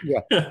 yeah, Yeah,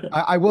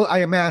 I will. I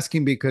am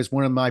asking because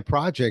one of my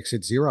projects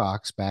at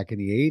Xerox back in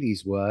the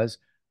 80s was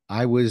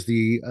I was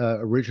the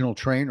original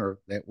trainer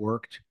that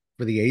worked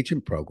for the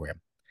agent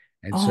program.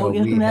 And oh, so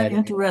isn't we that had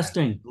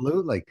interesting?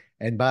 absolutely.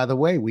 And by the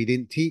way, we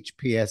didn't teach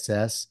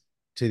PSS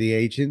to the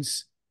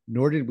agents,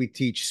 nor did we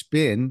teach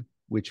spin,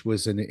 which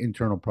was an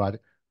internal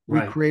project. We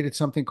Right. created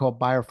something called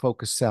buyer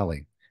focused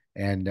selling.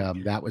 And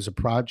that was a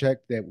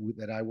project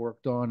that I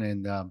worked on.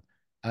 And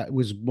it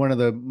was one of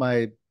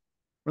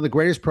the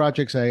greatest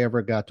projects I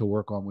ever got to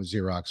work on with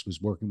Xerox was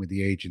working with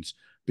the agents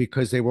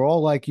because they were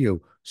all like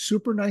you,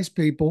 super nice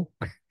people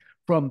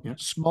from Yeah.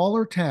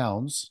 smaller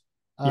towns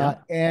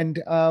Yeah. and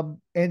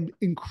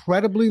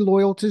incredibly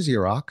loyal to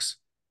Xerox.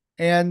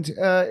 And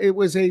it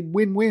was a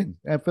win-win.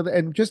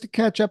 And just to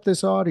catch up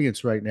this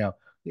audience right now,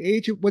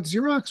 what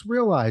Xerox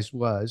realized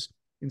was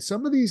in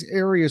some of these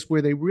areas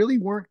where they really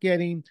weren't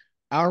getting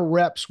our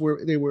reps,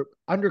 where they were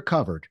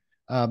undercovered,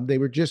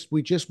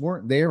 we just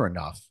weren't there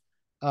enough.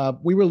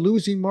 We were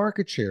losing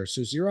market share.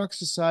 So Xerox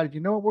decided,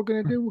 you know what we're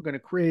going to do? We're going to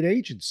create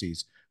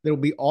agencies that will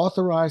be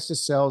authorized to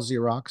sell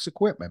Xerox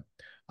equipment,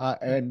 uh,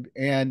 and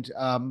and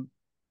um,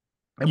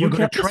 and we're You going to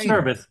kept the train them.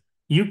 service.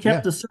 You Yeah,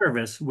 kept the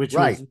service, which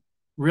right, was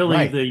really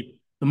right. the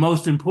the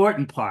most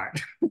important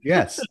part.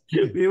 Yes.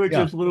 We were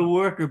Yeah. just little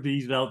worker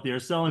bees out there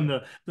selling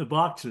the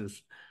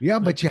boxes. Yeah,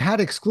 But but you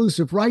had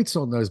exclusive rights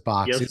on those yes,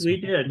 boxes.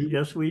 we did. We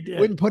Yes, we did.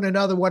 wouldn't put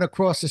another one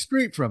across the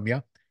street from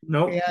you.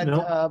 Nope, And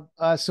nope.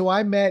 so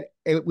I met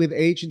with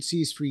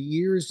agencies for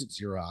years at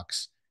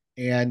Xerox.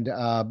 And,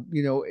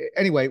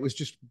 anyway, it was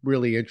just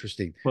really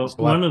interesting. Well,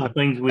 So one of I the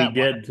things we met one.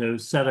 did to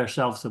set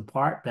ourselves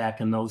apart back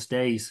in those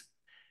days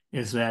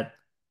is that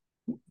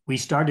we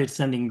started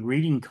sending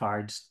greeting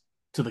cards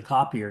to the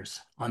copiers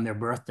on their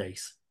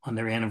birthdays, on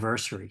their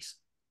anniversaries.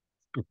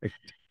 Great. That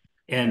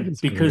And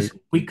is great. because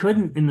we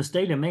couldn't, in the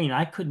state of Maine,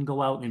 I couldn't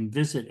go out and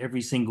visit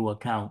every single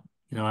account.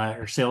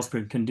 Our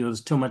salesperson couldn't do it. It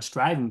was too much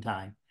driving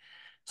time.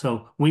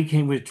 So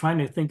we're trying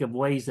to think of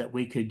ways that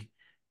we could,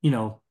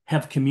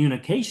 have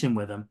communication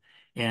with them.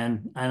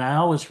 And I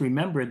always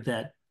remembered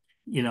that,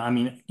 I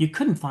mean, you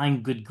couldn't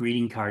find good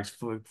greeting cards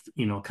for,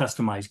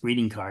 customized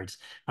greeting cards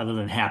other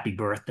than happy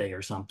birthday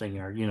or something,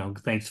 or,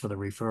 thanks for the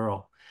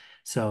referral.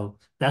 So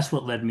that's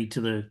what led me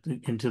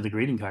into the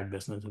greeting card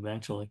business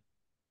eventually.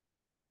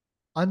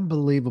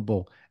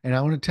 Unbelievable. And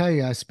I want to tell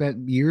you, I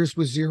spent years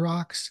with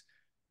Xerox,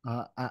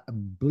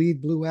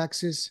 bleed blue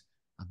X's.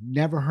 I've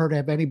never heard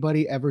of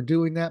anybody ever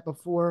doing that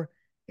before.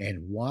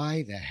 And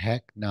why the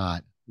heck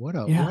not? What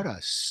Yeah.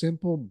 a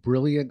simple,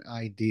 brilliant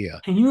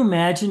idea. Can you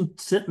imagine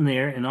sitting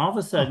there and all of a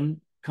Oh,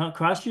 sudden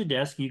across your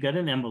desk, you got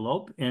an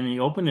envelope and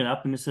you open it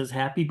up and it says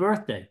happy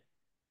birthday.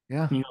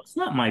 yeah. And you go, it's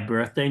not my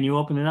birthday. And you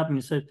open it up and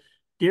you say,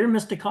 Dear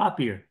Mr.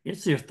 Copier,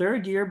 it's your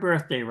third year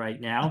birthday right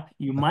now.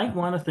 You might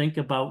want to think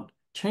about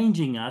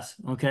changing us,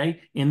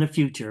 okay, in the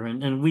future.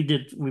 And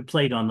we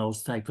played on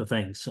those type of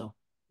things. So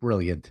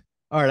Brilliant.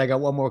 All right, I got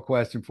one more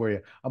question for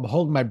you. I'm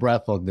holding my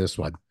breath on this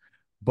one,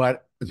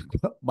 but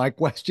my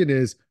question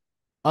is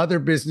other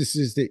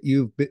businesses that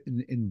you've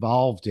been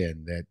involved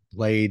in that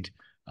played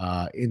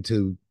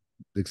into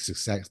the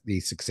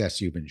success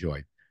you've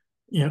enjoyed.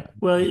 yeah,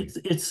 well,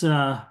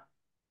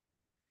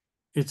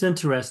 it's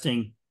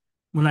interesting.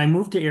 When I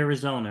moved to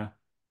Arizona,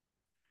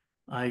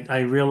 I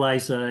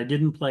realized that I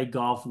didn't play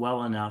golf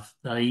well enough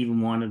that I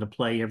even wanted to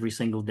play every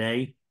single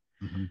day.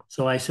 Hmm.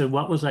 So I said,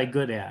 what was I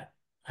good at?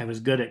 I was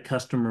good at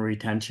customer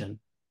retention.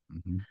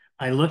 Hmm.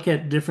 I look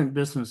at different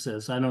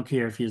businesses. I don't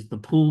care if it's the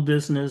pool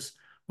business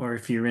or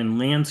if you're in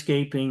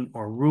landscaping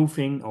or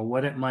roofing or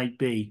what it might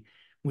be.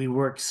 We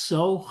work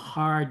so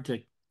hard to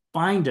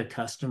find a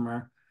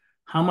customer.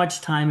 How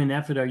much time and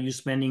effort are you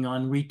spending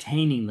on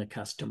retaining the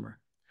customer?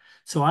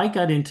 So I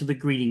got into the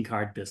greeting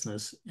card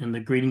business, and the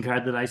greeting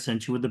card that I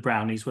sent you with the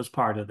brownies was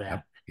part of Yep.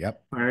 that.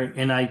 Yep. Right.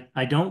 And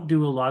I don't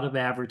do a lot of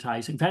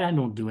advertising. In fact, I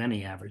don't do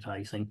any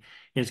advertising.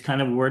 It's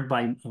kind of word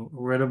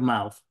of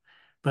mouth.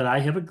 But I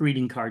have a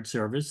greeting card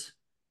service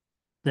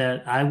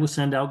that I will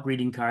send out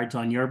greeting cards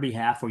on your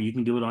behalf, or you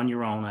can do it on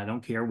your own. I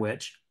don't care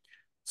which,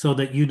 so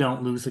that you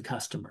don't lose a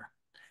customer.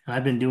 And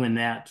I've been doing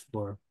that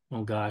for,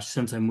 oh gosh,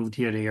 since I moved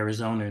here to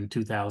Arizona in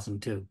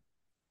 2002.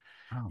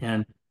 Oh,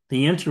 And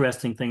the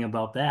interesting thing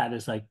about that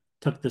is I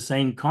took the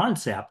same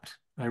concept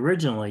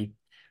originally,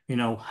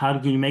 how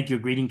can you make your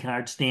greeting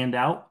card stand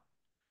out?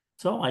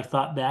 So I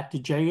thought back to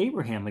Jay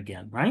Abraham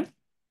again, right?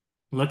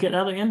 Look at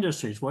other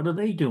industries. What are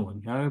they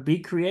doing? Be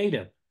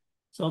creative.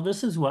 So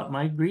this is what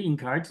my greeting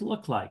cards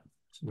look like.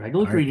 It's a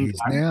regular all right. greeting He's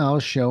card. now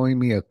showing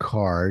me a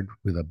card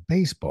with a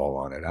baseball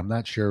on it. I'm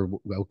not sure.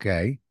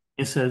 Okay.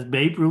 It says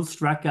Babe Ruth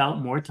struck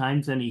out more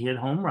times than he hit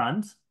home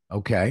runs.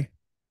 Okay.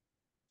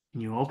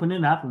 And you open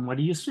it up, and what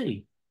do you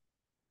see?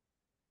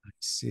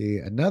 See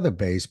another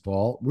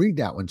baseball. Read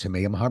that one to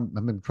me.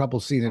 I'm in trouble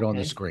seeing it on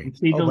the Okay. screen. You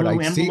see Oh, the but I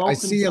little see I envelope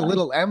see a inside?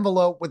 little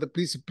envelope with a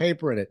piece of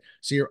paper in it.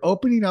 So you're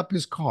opening up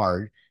his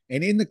card,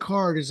 and in the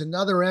card is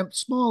another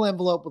small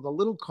envelope with a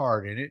little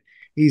card in it.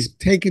 He's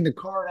taking the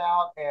card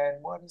out,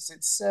 and what does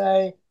it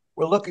say?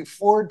 We're looking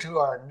forward to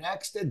our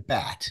next at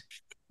bat.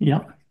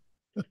 Yeah.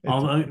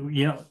 Although,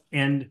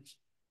 and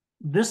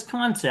this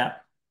concept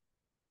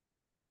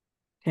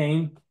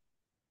came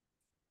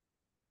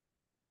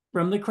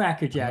from the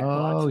Cracker Jack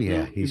box Oh with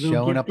yeah, the he's little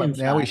showing gift up.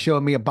 Now he's inside.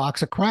 showing me a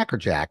box of Cracker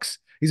Jacks.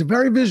 He's a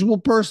very visual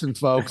person,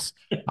 folks.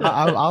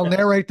 I'll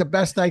narrate the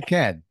best I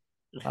can.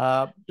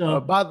 So,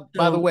 By the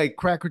so way,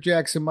 Cracker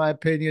Jacks, in my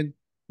opinion,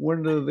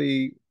 one of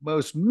the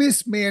most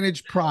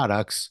mismanaged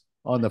products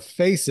on the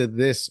face of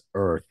this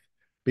earth.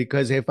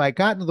 Because if I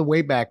got into the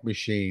Wayback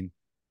Machine,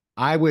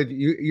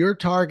 you're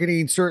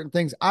targeting certain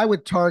things. I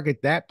would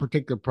target that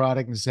particular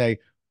product and say,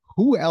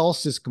 who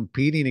else is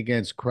competing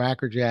against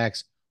Cracker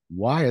Jacks?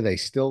 Why are they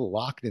still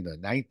locked in the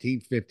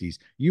 1950s?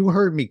 You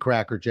heard me,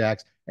 Cracker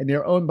Jacks, and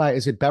they're owned by,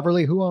 is it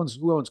Beverly? Who owns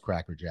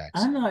Cracker Jacks?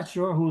 I'm not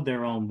sure who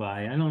they're owned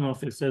by. I don't know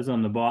if it says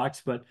on the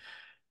box, but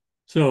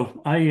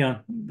so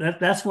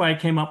that's why I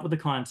came up with the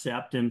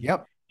concept,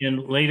 Yep.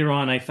 and later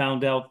on I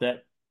found out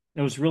that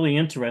it was really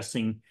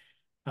interesting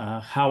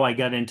how I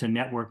got into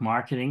network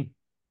marketing.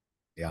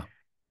 Yeah.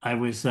 I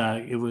was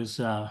it was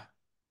I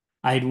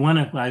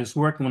was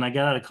working when I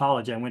got out of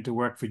college. I went to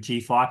work for G.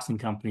 Fox and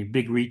Company,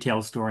 big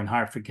retail store in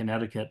Hartford,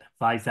 Connecticut,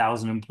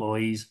 5,000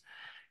 employees.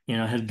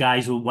 had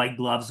guys with white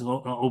gloves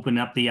open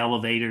up the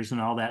elevators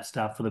and all that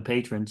stuff for the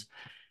patrons.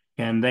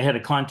 And they had a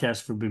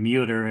contest for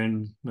Bermuda,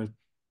 and the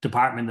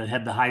department that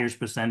had the highest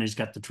percentage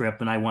got the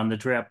trip, and I won the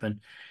trip. And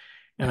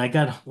I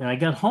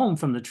got home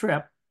from the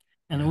trip,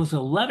 and there Yeah. was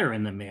a letter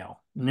in the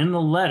mail. And in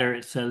the letter,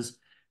 it says,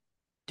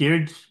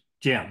 "Dear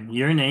Jim,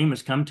 your name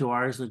has come to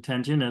our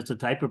attention as the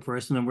type of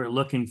person that we're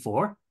looking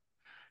for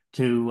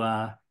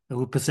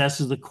who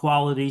possesses the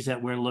qualities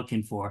that we're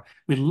looking for.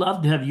 We'd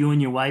love to have you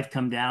and your wife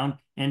come down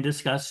and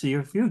discuss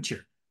your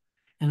future."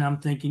 And I'm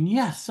thinking,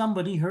 yes,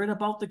 somebody heard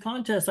about the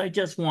contest I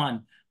just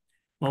won.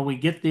 Well, we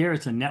get there,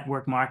 it's a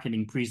network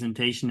marketing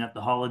presentation at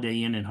the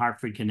Holiday Inn in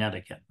Hartford,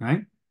 Connecticut,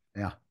 right?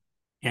 Yeah.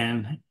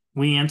 And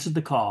we answered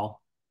the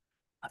call.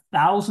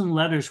 1,000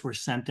 letters were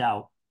sent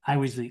out. I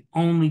was the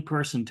only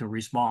person to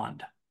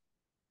respond.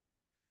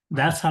 Wow.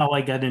 That's how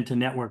I got into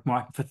network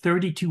marketing for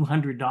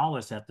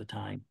 $3,200 at the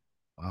time.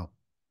 Wow.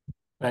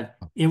 But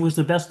it was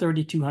the best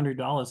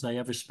 $3,200 I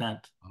ever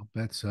spent I'll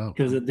bet so.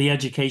 because of the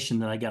education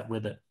that I got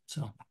with it.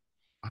 So,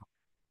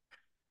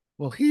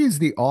 Well, he is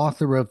the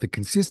author of The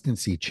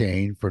Consistency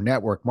Chain for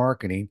Network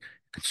Marketing. You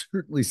can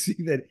certainly see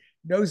that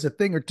he knows a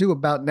thing or two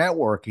about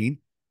networking.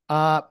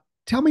 Uh,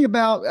 Tell me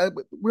about,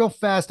 real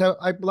fast. A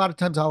lot of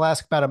times I'll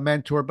ask about a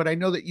mentor, but I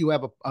know that you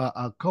have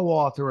a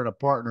co-author and a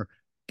partner.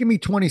 Give me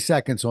 20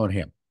 seconds on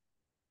him.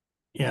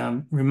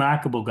 yeah,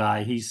 remarkable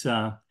guy. He's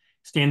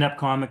stand-up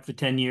comic for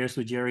 10 years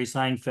with Jerry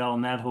Seinfeld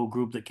and that whole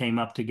group that came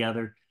up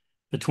together.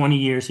 For 20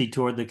 years, he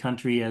toured the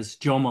country as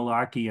Joe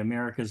Malarkey,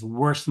 America's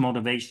worst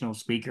motivational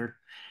speaker.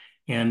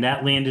 And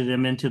that landed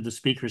him into the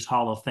Speakers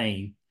Hall of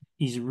Fame.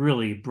 He's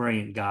really a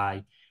brilliant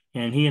guy.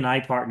 And he and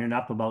I partnered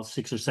up about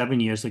 6 or 7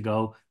 years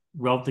ago,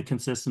 wrote the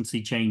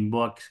Consistency Chain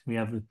book. We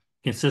have the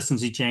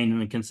Consistency Chain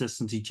and the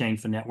Consistency Chain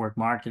for Network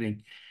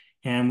Marketing.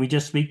 And we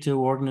just speak to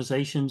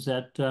organizations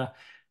that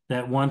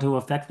want to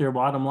affect their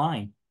bottom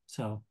line.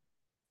 So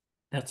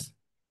that's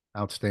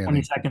 20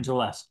 Outstanding. seconds or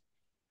less.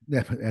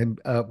 Yeah, and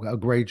a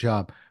great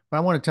job. But I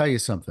want to tell you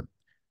something,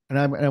 and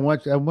I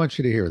want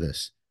you to hear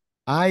this.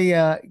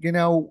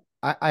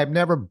 I've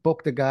never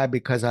booked a guy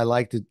because I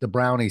liked the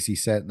brownies he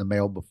sent in the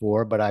mail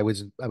before, but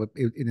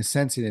in a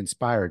sense, it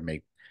inspired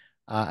me,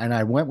 and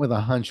I went with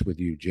a hunch with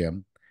you,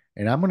 Jim.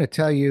 And I'm going to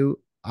tell you,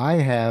 I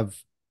have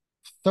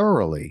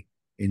thoroughly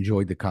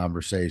enjoyed the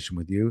conversation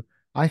with you.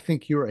 I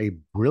think you're a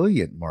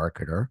brilliant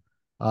marketer.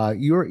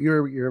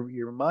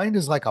 Your mind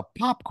is like a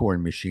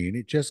popcorn machine.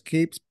 It just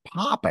keeps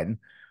popping,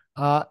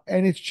 and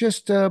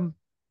it's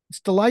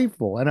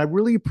delightful. And I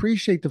really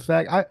appreciate the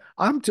fact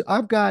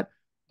I've got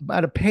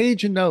about a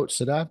page of notes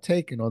that I've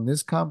taken on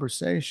this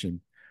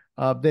conversation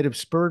that have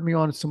spurred me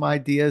on some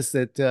ideas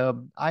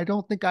that I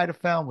don't think I'd have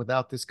found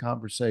without this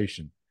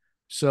conversation.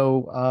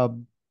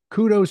 So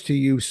kudos to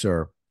you,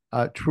 sir.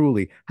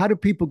 Truly. How do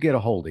people get a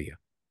hold of you?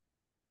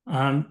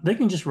 They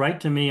can just write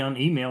to me on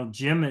email,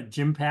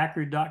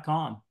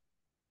 jim@jimpackard.com.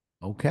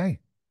 Okay.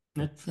 I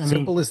mean,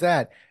 Simple as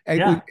that.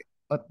 yeah,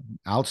 Uh,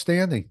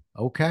 Outstanding.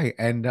 Okay.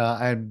 And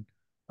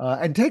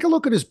take a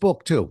look at his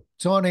book too.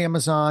 It's on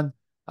Amazon.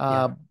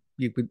 yeah.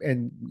 You could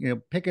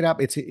pick it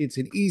up. It's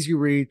an easy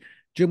read.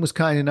 Jim was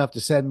kind enough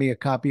to send me a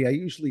copy. I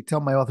usually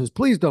tell my authors,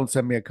 please don't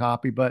send me a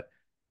copy, but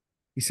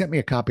he sent me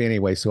a copy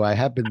anyway, so I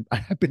have been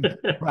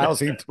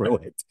browsing through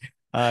it.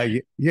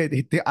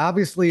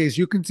 Obviously, as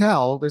you can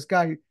tell, this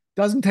guy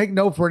doesn't take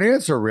no for an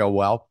answer real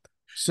well.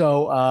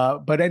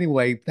 So, but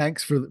anyway,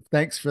 thanks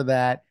for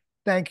that.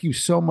 Thank you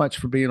so much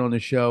for being on the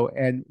show,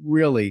 and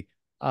really,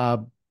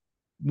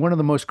 one of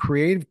the most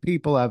creative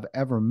people I've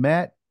ever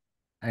met,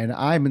 and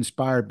I'm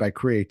inspired by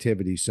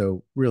creativity.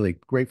 So, really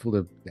grateful to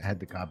have had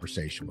the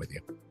conversation with you.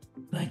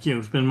 Thank you.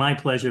 It's been my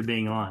pleasure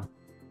being on.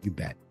 You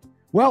bet.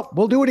 Well,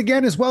 we'll do it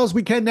again as well as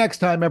we can next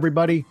time,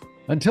 everybody.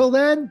 Until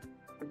then,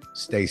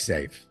 stay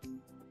safe.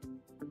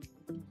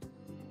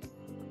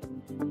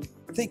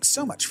 Thanks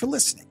so much for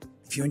listening.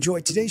 If you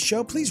enjoyed today's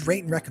show, please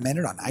rate and recommend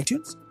it on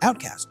iTunes,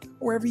 Outcast,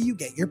 or wherever you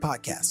get your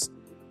podcasts.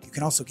 You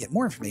can also get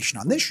more information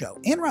on this show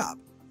and Rob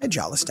at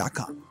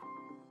jollis.com.